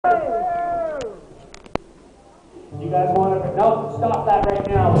guys want to? No, stop that right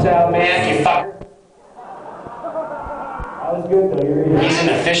now, Sal, man, you fucker. That was good though. He's an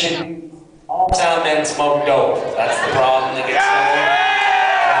efficient dude. All sound men smoke dope. That's the problem that gets there.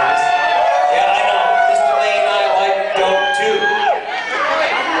 Yeah, I know. Mr. Lahey and I like dope too.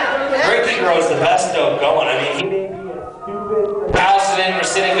 Ricky grows the best dope going. I mean, he may be a stupid Palestinian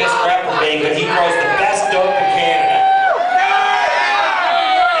recidivist reprobate, but he grows the best dope in Canada.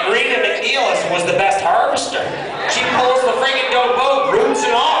 And Rita McNeil was the best harvester. She pulls the friggin' dope boat, roots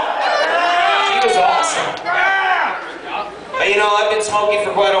and all. She was awesome. But you know, I've been smoking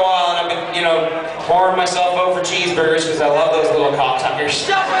for quite a while, and I've been, you know, pouring myself out for cheeseburgers because I love those little cocksuckers.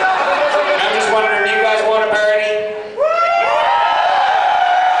 And I'm just wondering, do you guys want a party?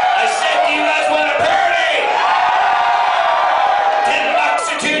 I said, do you guys want a party? $10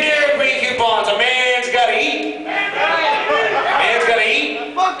 or 2 Dairy Queen coupons. A man's gotta eat. Man's gotta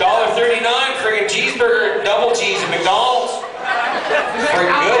eat. $1.39 friggin' cheeseburger, double cheese at McDonald's. Pretty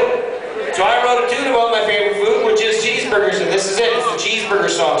good. So I wrote a tune about my favorite food, which is cheeseburgers, and this is it. It's the cheeseburger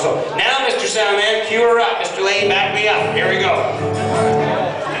song. So now, Mr. Soundman, cue her up. Mr. Lahey, back me up. Here we go.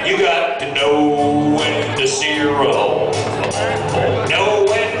 You got to know when to see her up.